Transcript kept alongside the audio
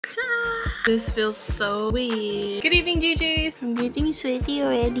This feels so weird. Good evening, Juju's. I'm getting sweaty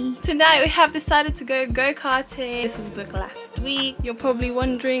already. Tonight we have decided to go go-karting. This was booked last week. You're probably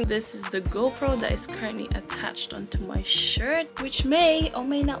wondering, this is the GoPro that is currently attached onto my shirt, which may or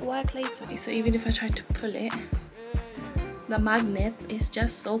may not work later. So even if I try to pull it, the magnet is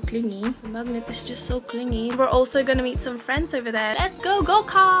just so clingy. The magnet is just so clingy. We're also gonna meet some friends over there. Let's go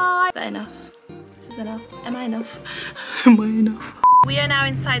go-kart! Is that enough? This is enough. Am I enough? Am I enough? We are now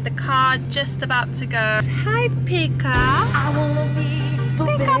inside the car, just about to go. Hi, Pika. I wanna be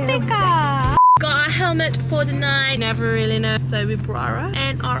Pika Pika. Got a helmet for the night. Never really know. So we brought her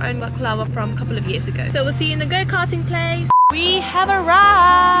and our own baklava from a couple of years ago. So we'll see you in the go-karting place. We have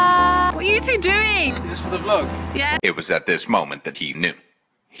arrived. What are you two doing? Is this for the vlog? Yeah. It was at this moment that he knew.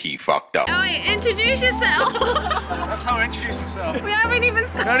 He fucked up. Oh wait, introduce yourself. That's how I introduce myself. We haven't even I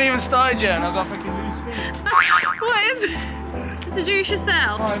started. haven't even started yet and I've got fucking loose feet. What is this? Introduce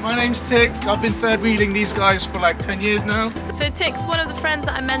yourself. Hi, my name's Tick. I've been third wheeling these guys for like 10 years now. So Tick's one of the friends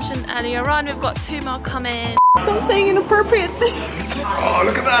that I mentioned earlier on. We've got 2 more coming. Stop saying inappropriate things. Oh,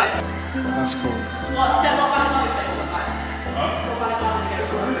 look at that. That's cool.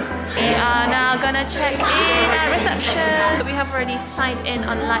 We are now gonna check in at reception. We have already signed in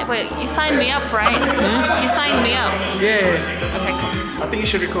online. Wait, you signed me up, right? You signed me up. Yeah. Okay, cool. I think you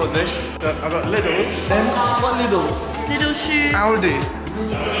should record this. I've got Lidl's. Then what Lidl? Little shoes. Audi.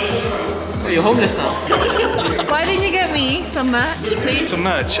 Oh, you're homeless now. Why didn't you get me some merch, please? Some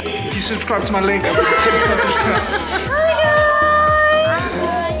merch. If you subscribe to my link, I'll get 10% discount.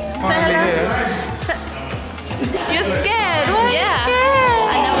 Hi guys. Say hello. Yeah. You're scared? Why? Yeah.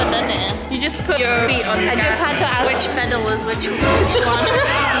 Scared? I never done it. You just put your feet on the I just had to ask which pedal was which one.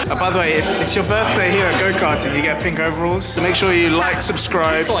 By the way, if it's your birthday here at Go Karting, you get pink overalls. So make sure you like,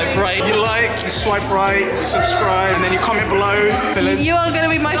 subscribe. Swipe right. You like, you swipe right, you subscribe, and then you comment below. Fillers. You are gonna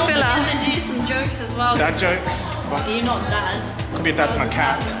be my filler. I'm gonna do some jokes as well. Dad jokes. You're not dad. Could be a dad to my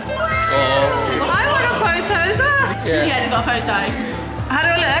cat. I want a photo, is that? Yeah. Yeah, got a photo. How do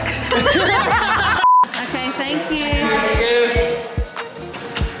I look? Okay, thank you.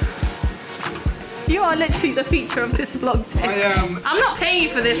 You are literally the feature of this vlog, Tick. I am. I'm not paying you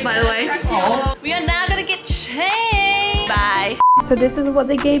for this, by the way. We are now gonna get changed. Bye. So this is what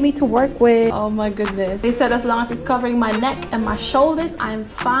they gave me to work with. Oh my goodness. They said as long as it's covering my neck and my shoulders, I'm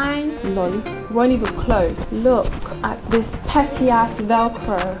fine. Lol. Won't even close. Look at this petty ass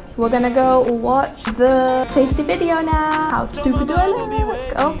Velcro. We're gonna go watch the safety video now. How stupid do I look?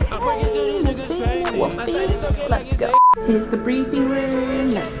 Okay. Let's go. Here's the briefing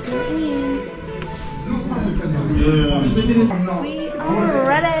room. Let's go in. We are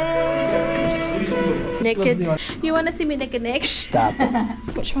ready. Naked. You want to see me naked next? Stop.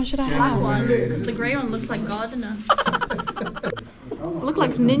 Which one should I have? Because the grey one looks like gardener. Look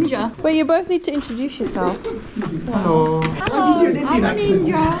like ninja. Wait, you both need to introduce yourself. Hello. Hello, I'm a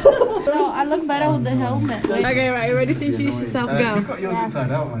ninja. No, I look better with the helmet. Okay, right. You ready to introduce yourself? You've Go. got yours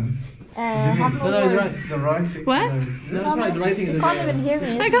inside out, man. No, it's right. The writing. What? No, it's right. The writing is You can't even hear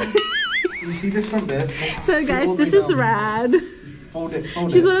me. I got. You see this from there? So guys, this is Rad. Fold it,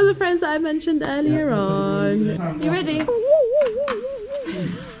 fold She's it. one of the friends that I mentioned earlier on. You ready?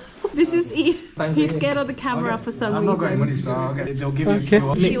 This is Eve. He's scared of the camera for some I'm not got reason. money, so I'll get it. They'll give you a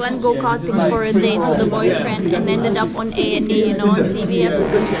QR. She went go-karting for a date with a boyfriend and ended up on A&E, you know, on TV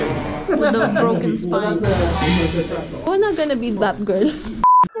episode with a broken spine. We're not gonna be that good.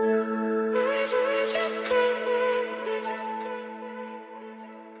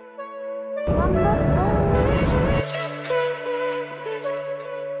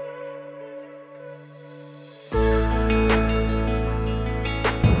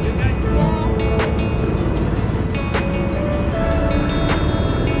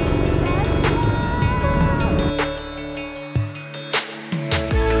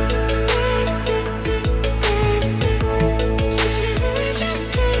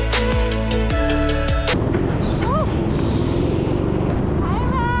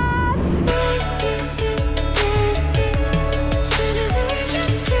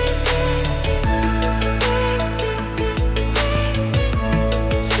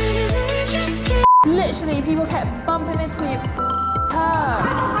 Literally, people kept bumping into me.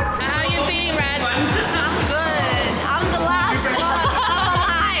 How are you feeling, Rad? I'm good. I'm the last one. I'm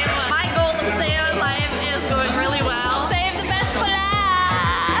alive. My goal of staying alive is going really well. Save the best for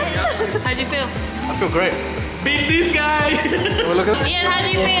last. How do you feel? I feel great. Beat this guy. Well, look at Ian, how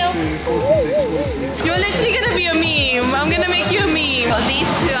do you feel? 46. You're literally gonna be a meme. I'm gonna make you a meme. But these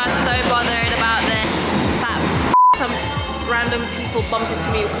two are so bothered about their stats. Some random people bumped into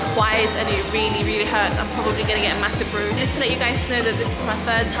me twice and it really hurts. I'm probably gonna get a massive bruise. Just to let you guys know that this is my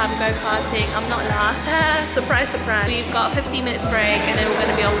 3rd time go-karting. I'm not last. Surprise, surprise. We've got a 15 minutes break and then we're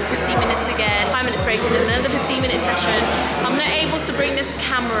gonna be on for 15 minutes again. 5 minutes break and then another 15-minute session. I'm not able to bring this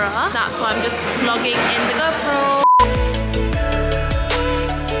camera. That's why I'm just vlogging in the GoPro.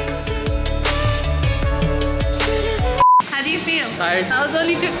 How do you feel? Tired. That was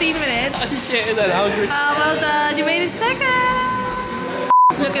only 15 minutes. Oh shit, that hungry. Well done, you made it 2nd.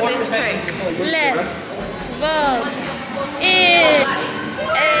 Look at this trick. Let's vote in.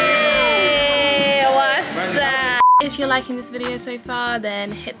 Hey, what's up? If you're liking this video so far,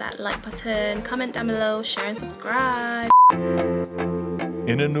 then hit that like button, comment down below, share and subscribe.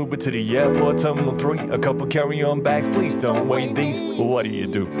 In an Uber to the airport, terminal 3, a couple carry-on bags, please don't weigh these. What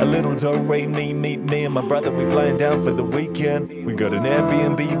do? A little do-re me, meet me and my brother, we flying down for the weekend. We got an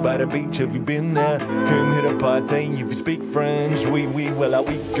Airbnb by the beach, have you been there? Couldn't hit a party if you speak French. Well, are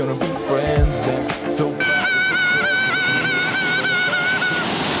we gonna be friends? And so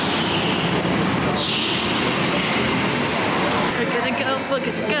We're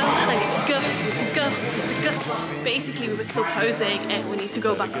gonna go, I need to go. Basically, we were still posing and we need to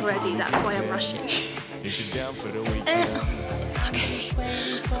go back already. That's why I'm rushing. Okay,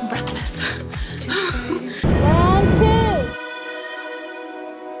 I'm breathless. Round 2.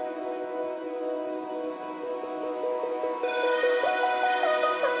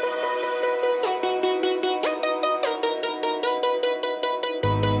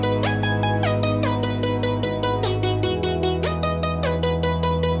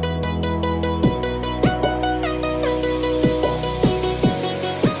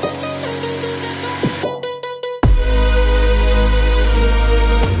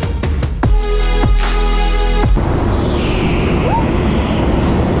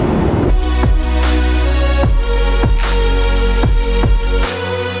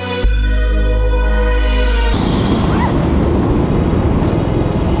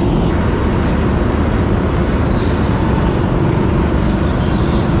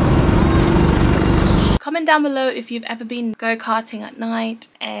 Comment down below if you've ever been go-karting at night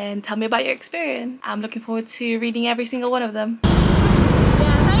and tell me about your experience. I'm looking forward to reading every single one of them. Yeah,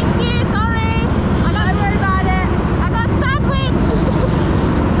 thank you, sorry. Don't worry about it. I got a sandwich.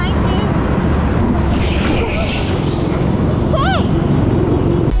 Thank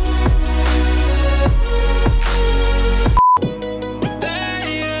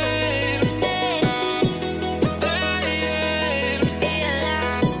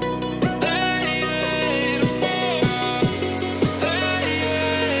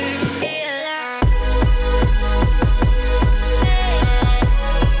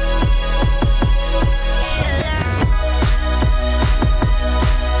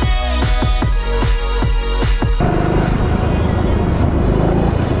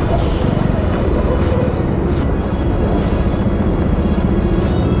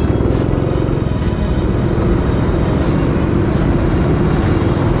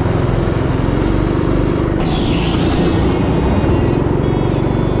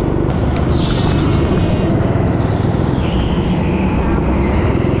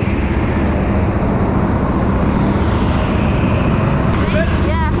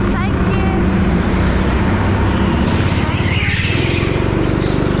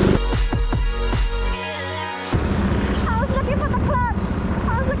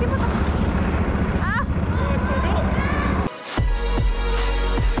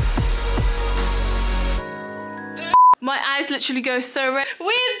My eyes literally go so red. We've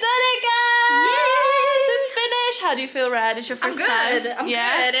done it, guys! It's finished. How do you feel, Rad? It's your first time. I'm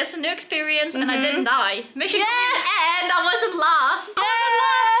good. It's a new experience and I didn't die. Mission complete, and I wasn't last.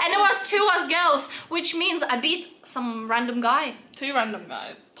 And there was 2 us girls, which means I beat some random guy. 2 random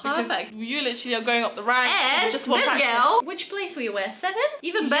guys. Perfect. You literally are going up the ranks. And just this girl, which place we were? 7?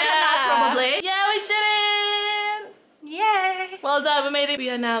 Even better than that, probably. Yeah, we did it! Yay! Well done, we made it. We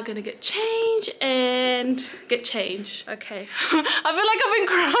are now gonna get changed and get changed. Okay. I feel like I've been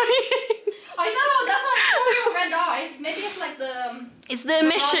crying. I know, that's why I told you red eyes. Maybe it's like the... It's the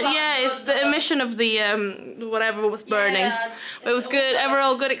emission, it's the emission of the whatever was burning. Yeah, but it was good,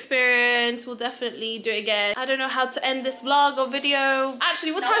 overall good experience. We'll definitely do it again. I don't know how to end this vlog or video.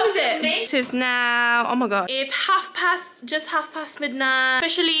 Actually, what time is it? It is now, oh my god. It's just half past midnight.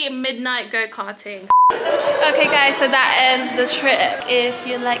 Officially midnight go-karting. Okay guys, so that ends the trip. If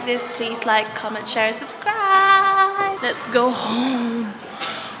you like this, please like, comment, share, and subscribe. Let's go home.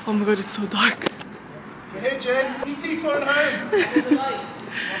 Oh my god, it's so dark. Hey Jen, PT phone home.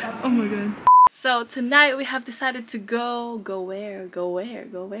 Oh my god. So tonight we have decided to go where?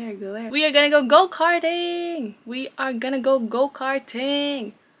 We are gonna go karting. We are gonna go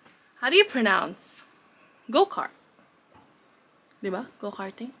karting. How do you pronounce? Go Kart. Diba? Go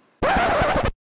karting.